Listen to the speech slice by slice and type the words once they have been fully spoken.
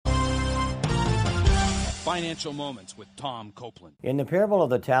Financial Moments with Tom Copeland. In the parable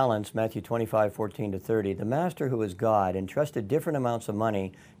of the talents, Matthew 25:14-30, the master, who is God, entrusted different amounts of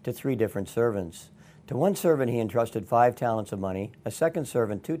money to three different servants. To one servant he entrusted 5 talents of money, a second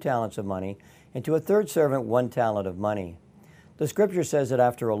servant 2 talents of money, and to a third servant 1 talent of money. The scripture says that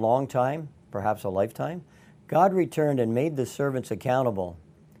after a long time, perhaps a lifetime, God returned and made the servants accountable.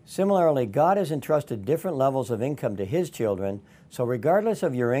 Similarly, God has entrusted different levels of income to His children, so regardless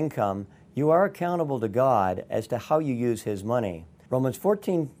of your income, you are accountable to God as to how you use His money. Romans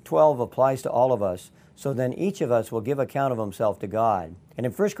 14:12 applies to all of us, so then each of us will give account of himself to God. And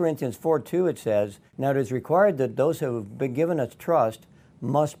in 1 Corinthians 4:2 it says, "Now it is required that those who have been given us trust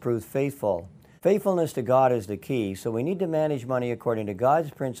must prove faithful." Faithfulness to God is the key, so we need to manage money according to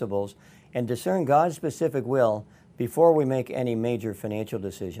God's principles and discern God's specific will before we make any major financial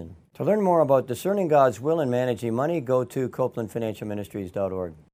decision. To learn more about discerning God's will and managing money, go to CopelandFinancialMinistries.org.